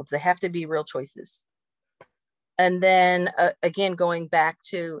 16-year-olds. They have to be real choices. And then again, going back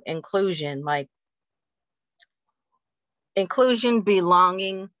to inclusion, like inclusion,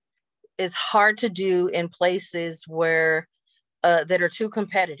 belonging is hard to do in places where that are too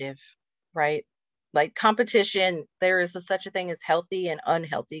competitive, right? Like competition, there is such a thing as healthy and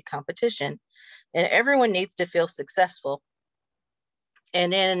unhealthy competition, and everyone needs to feel successful.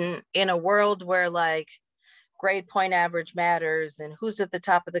 And in a world where like grade point average matters and who's at the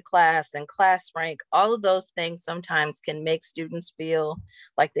top of the class and class rank, all of those things sometimes can make students feel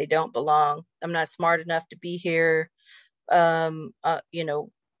like they don't belong. I'm not smart enough to be here. You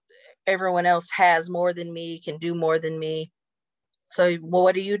know, everyone else has more than me, can do more than me. So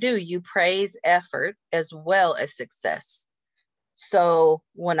what do? You praise effort as well as success. So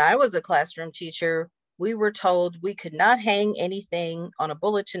when I was a classroom teacher, we were told we could not hang anything on a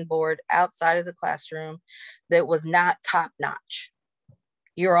bulletin board outside of the classroom that was not top notch.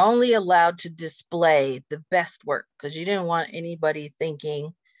 You're only allowed to display the best work because you didn't want anybody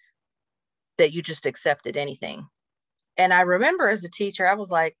thinking that you just accepted anything. And I remember as a teacher, I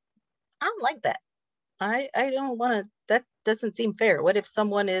was like, I don't like that. I don't want to, that doesn't seem fair. What if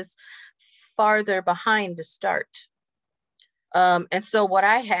someone is farther behind to start? And so what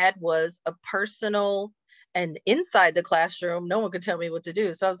I had was a personal, and inside the classroom, no one could tell me what to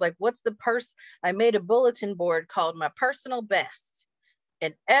do. So I was like, I made a bulletin board called my personal best.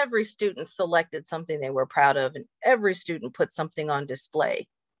 And every student selected something they were proud of, and every student put something on display.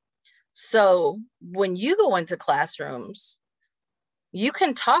 So when you go into classrooms, you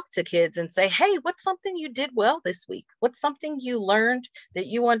can talk to kids and say, hey, what's something you did well this week? What's something you learned that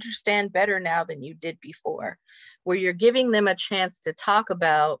you understand better now than you did before? Where you're giving them a chance to talk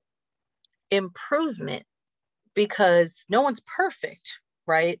about improvement, because no one's perfect,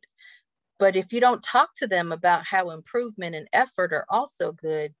 right? But if you don't talk to them about how improvement and effort are also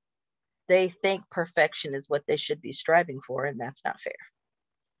good, they think perfection is what they should be striving for, and that's not fair.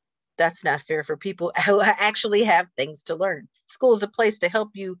 That's not fair for people who actually have things to learn. School is a place to help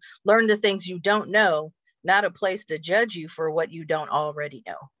you learn the things you don't know, not a place to judge you for what you don't already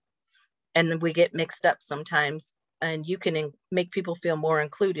know. And then we get mixed up sometimes, and you can make people feel more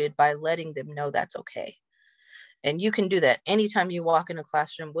included by letting them know that's okay. And you can do that anytime you walk in a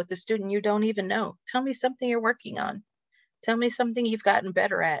classroom with a student you don't even know. Tell me something you're working on. Tell me something you've gotten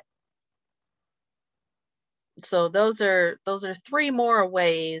better at. So those are 3 more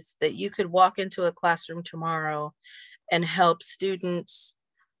ways that you could walk into a classroom tomorrow and help students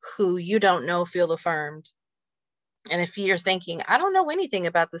who you don't know feel affirmed. And if you're thinking, I don't know anything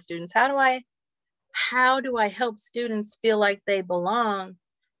about the students, how do I help students feel like they belong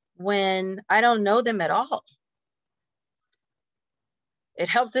when I don't know them at all? It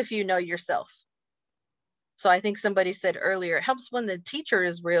helps if you know yourself. So I think somebody said earlier, it helps when the teacher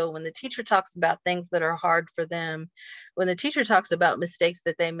is real, when the teacher talks about things that are hard for them, when the teacher talks about mistakes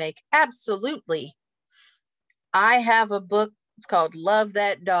that they make. Absolutely. I have a book, it's called Love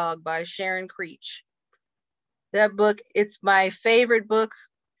That Dog by Sharon Creech. That book, it's my favorite book.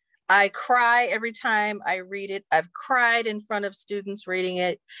 I cry every time I read it. I've cried in front of students reading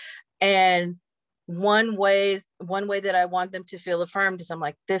it. And one way that I want them to feel affirmed is I'm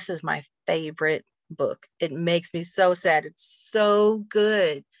like, this is my favorite book. It makes me so sad. It's so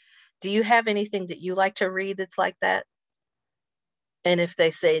good. Do you have anything that you like to read that's like that? And if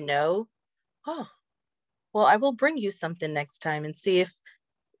they say no, oh, well, I will bring you something next time and see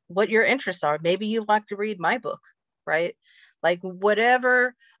what your interests are. Maybe you like to read my book, right? Like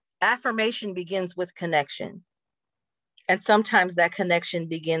whatever. Affirmation begins with connection. And sometimes that connection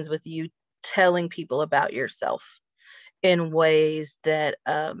begins with you telling people about yourself in ways that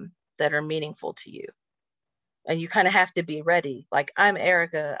are meaningful to you. And you kind of have to be ready. Like, I'm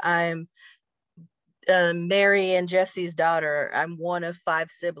Erica. I'm Mary and Jesse's daughter. I'm one of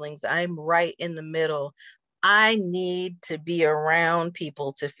 5 siblings. I'm right in the middle. I need to be around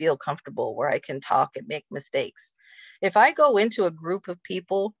people to feel comfortable where I can talk and make mistakes. If I go into a group of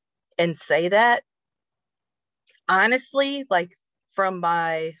people and say that, honestly, like from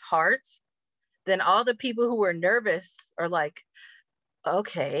my heart, then all the people who are nervous are like,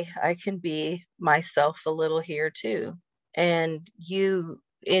 okay, I can be myself a little here too. And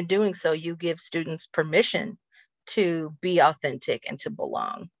in doing so, you give students permission to be authentic and to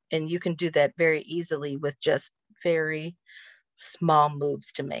belong. And you can do that very easily with just very small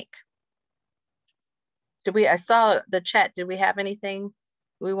moves to make. I saw the chat. Did we have anything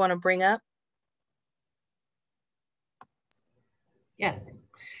we want to bring up? Yes,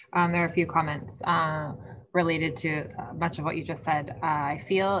 there are a few comments related to much of what you just said. I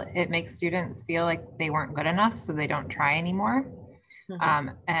feel it makes students feel like they weren't good enough, so they don't try anymore.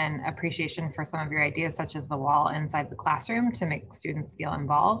 And appreciation for some of your ideas, such as the wall inside the classroom, to make students feel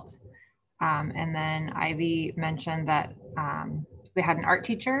involved. And then Ivy mentioned that they had an art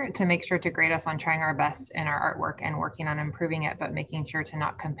teacher to make sure to grade us on trying our best in our artwork and working on improving it, but making sure to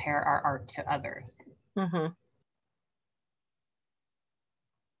not compare our art to others.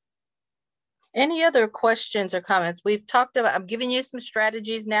 Any other questions or comments? We've talked about, I'm giving you some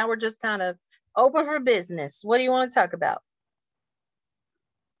strategies. Now we're just kind of open for business. What do you want to talk about?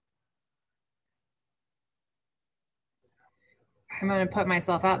 I'm going to put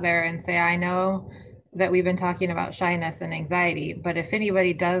myself out there and say, I know that we've been talking about shyness and anxiety, but if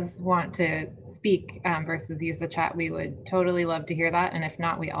anybody does want to speak versus use the chat, we would totally love to hear that. And if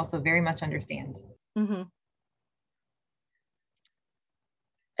not, we also very much understand.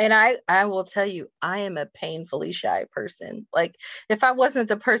 And I will tell you, I am a painfully shy person. Like, if I wasn't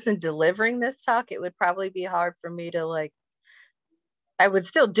the person delivering this talk, it would probably be hard for me to, like, I would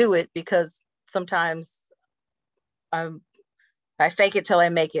still do it because sometimes I fake it till I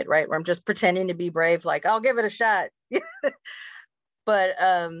make it, right? Where I'm just pretending to be brave, like, I'll give it a shot. But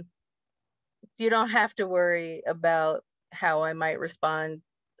you don't have to worry about how I might respond.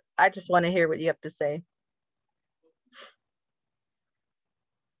 I just want to hear what you have to say.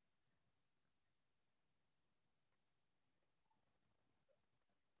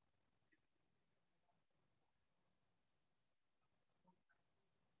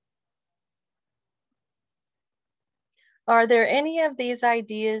 Are there any of these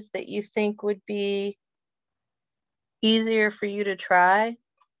ideas that you think would be easier for you to try?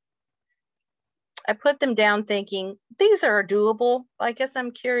 I put them down thinking these are doable. I guess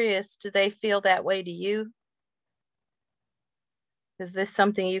I'm curious, do they feel that way to you? Is this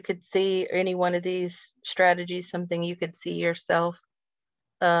something you could see, any one of these strategies, something you could see yourself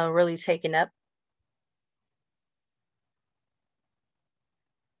really taking up?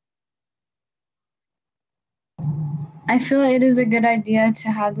 I feel it is a good idea to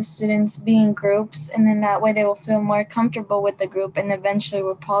have the students be in groups, and then that way they will feel more comfortable with the group, and eventually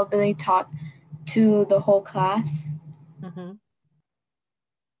will probably talk to the whole class. Mm-hmm.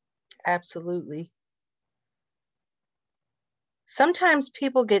 Absolutely. Sometimes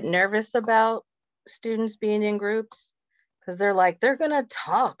people get nervous about students being in groups because they're like, they're going to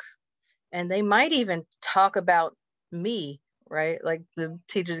talk, and they might even talk about me, right? Like, the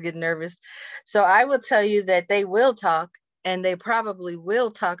teachers get nervous. So I will tell you that they will talk, and they probably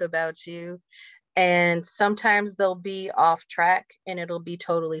will talk about you. And sometimes they'll be off track and it'll be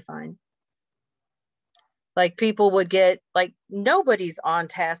totally fine. Like, people would get, like, nobody's on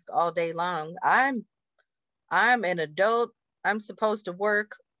task all day long. I'm an adult. I'm supposed to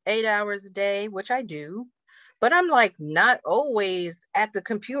work 8 hours a day, which I do, but I'm, like, not always at the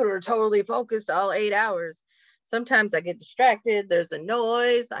computer totally focused all 8 hours. Sometimes I get distracted. There's a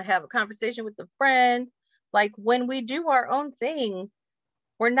noise. I have a conversation with a friend. Like, when we do our own thing,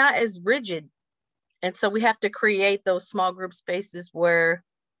 we're not as rigid. And so we have to create those small group spaces where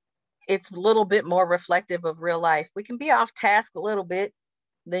it's a little bit more reflective of real life. We can be off task a little bit.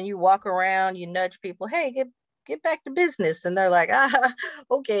 Then you walk around, you nudge people, hey, get back to business. And they're like,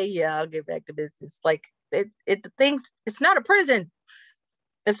 okay, yeah, I'll get back to business. Like, it's not a prison.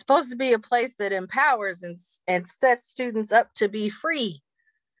 It's supposed to be a place that empowers and sets students up to be free.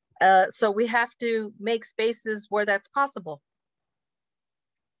 So we have to make spaces where that's possible.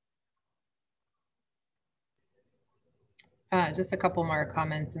 Just a couple more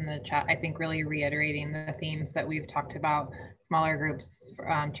comments in the chat. I think really reiterating the themes that we've talked about: smaller groups,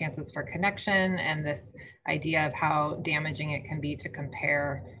 chances for connection, and this idea of how damaging it can be to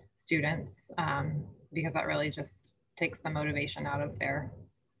compare students, because that really just takes the motivation out of them.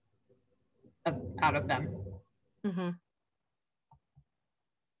 Mm-hmm.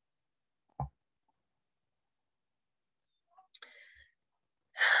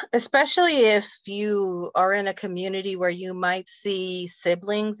 Especially if you are in a community where you might see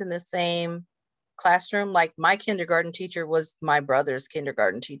siblings in the same classroom. Like, my kindergarten teacher was my brother's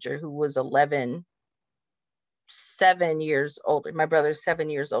kindergarten teacher, who was 7 years older. My brother's 7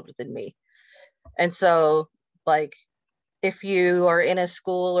 years older than me. And so, like, if you are in a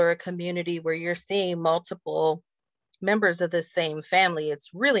school or a community where you're seeing multiple members of the same family,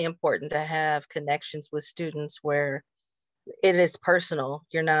 it's really important to have connections with students where it is personal.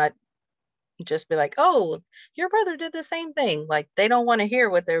 You're not just be like, oh, your brother did the same thing. Like, they don't want to hear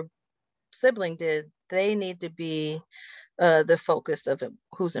what their sibling did. They need to be the focus of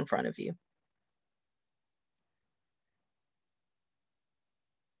who's in front of you.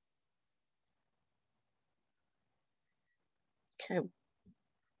 Okay.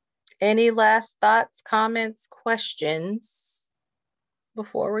 Any last thoughts, comments, questions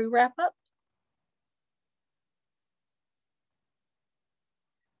before we wrap up?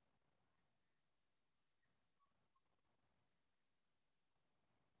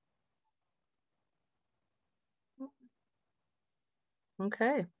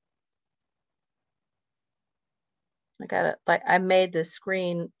 Okay. I made this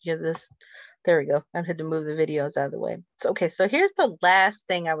screen, there we go. I had to move the videos out of the way. So, okay, so here's the last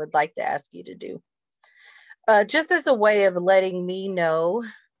thing I would like to ask you to do. Just as a way of letting me know,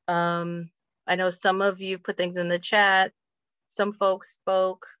 I know some of you put things in the chat, some folks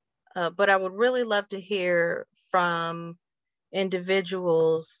spoke, but I would really love to hear from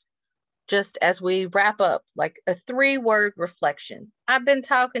individuals just as we wrap up, like a 3-word reflection. I've been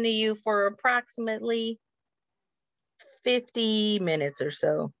talking to you for approximately 50 minutes or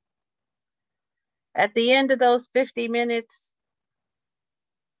so. At the end of those 50 minutes,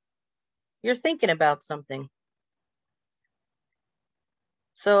 you're thinking about something.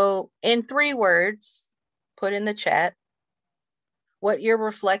 So in 3 words, put in the chat what your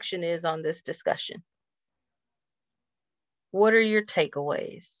reflection is on this discussion. What are your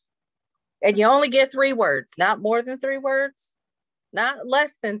takeaways? And you only get 3 words, not more than 3 words, not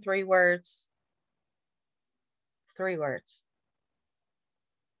less than 3 words, 3 words.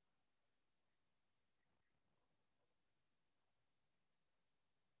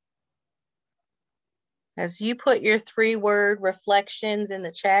 As you put your 3-word reflections in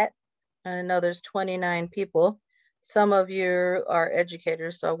the chat, I know there's 29 people. Some of you are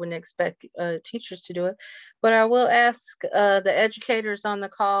educators, so I wouldn't expect teachers to do it. But I will ask the educators on the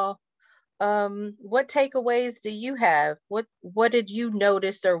call, what takeaways do you have? What did you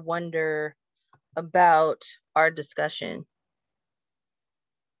notice or wonder about our discussion?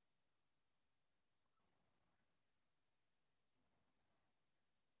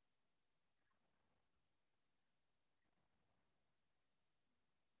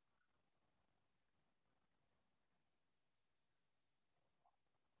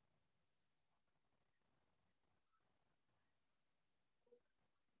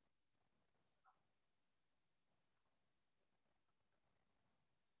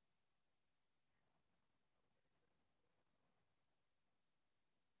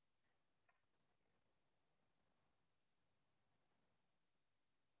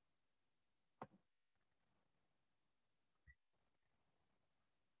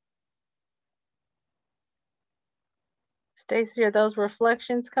 Stacy, are those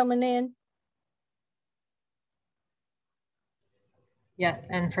reflections coming in? Yes,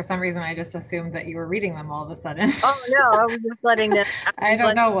 and for some reason, I just assumed that you were reading them all of a sudden. Oh no, I was just letting them. I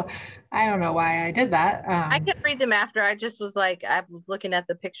don't know. I don't know why I did that. I can read them after. I just was like, I was looking at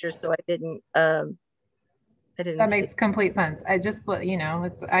the pictures, so I didn't. That makes complete sense. I just, you know,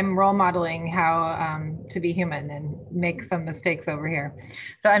 I'm role modeling how to be human and make some mistakes over here.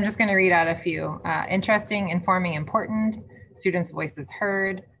 So I'm just going to read out a few. Interesting, informing, important. Students' voices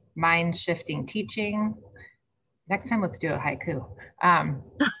heard. Mind shifting teaching. Next time, let's do a haiku.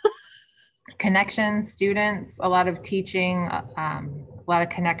 Connection, students, a lot of teaching, a lot of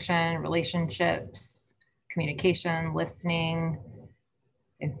connection, relationships, communication, listening,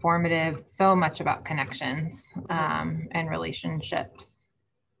 informative, so much about connections and relationships.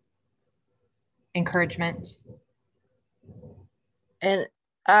 Encouragement. And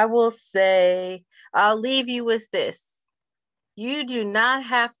I will say, I'll leave you with this. You do not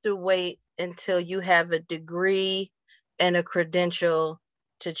have to wait until you have a degree and a credential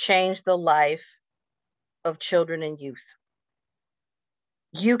to change the life of children and youth.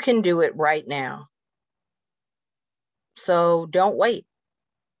 You can do it right now. So don't wait.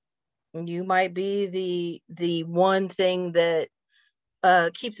 You might be the one thing that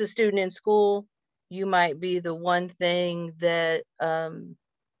keeps a student in school. You might be the one thing that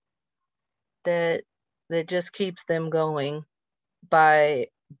that just keeps them going by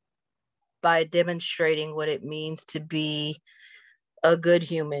demonstrating what it means to be a good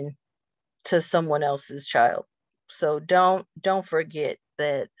human to someone else's child. So don't forget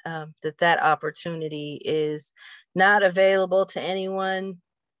that that opportunity is not available to anyone,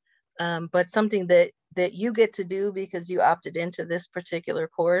 but something that you get to do because you opted into this particular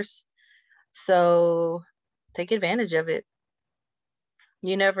course. So take advantage of it.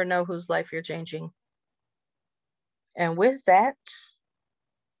 You never know whose life you're changing. And with that,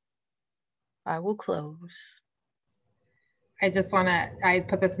 I will close. I just want to, I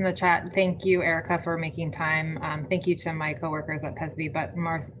put this in the chat. Thank you, Erica, for making time. Thank you to my coworkers at PESB, but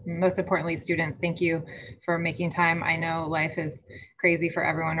most importantly, students, thank you for making time. I know life is crazy for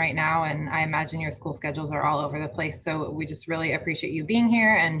everyone right now, and I imagine your school schedules are all over the place. So we just really appreciate you being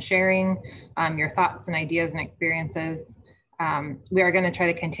here and sharing your thoughts and ideas and experiences. We are going to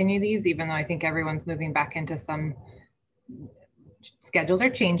try to continue these, even though I think everyone's moving back into some schedules are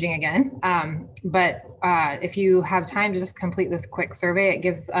changing again. But if you have time to just complete this quick survey, it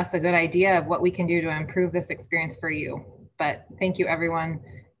gives us a good idea of what we can do to improve this experience for you. But thank you, everyone.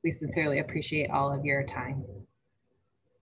 We sincerely appreciate all of your time.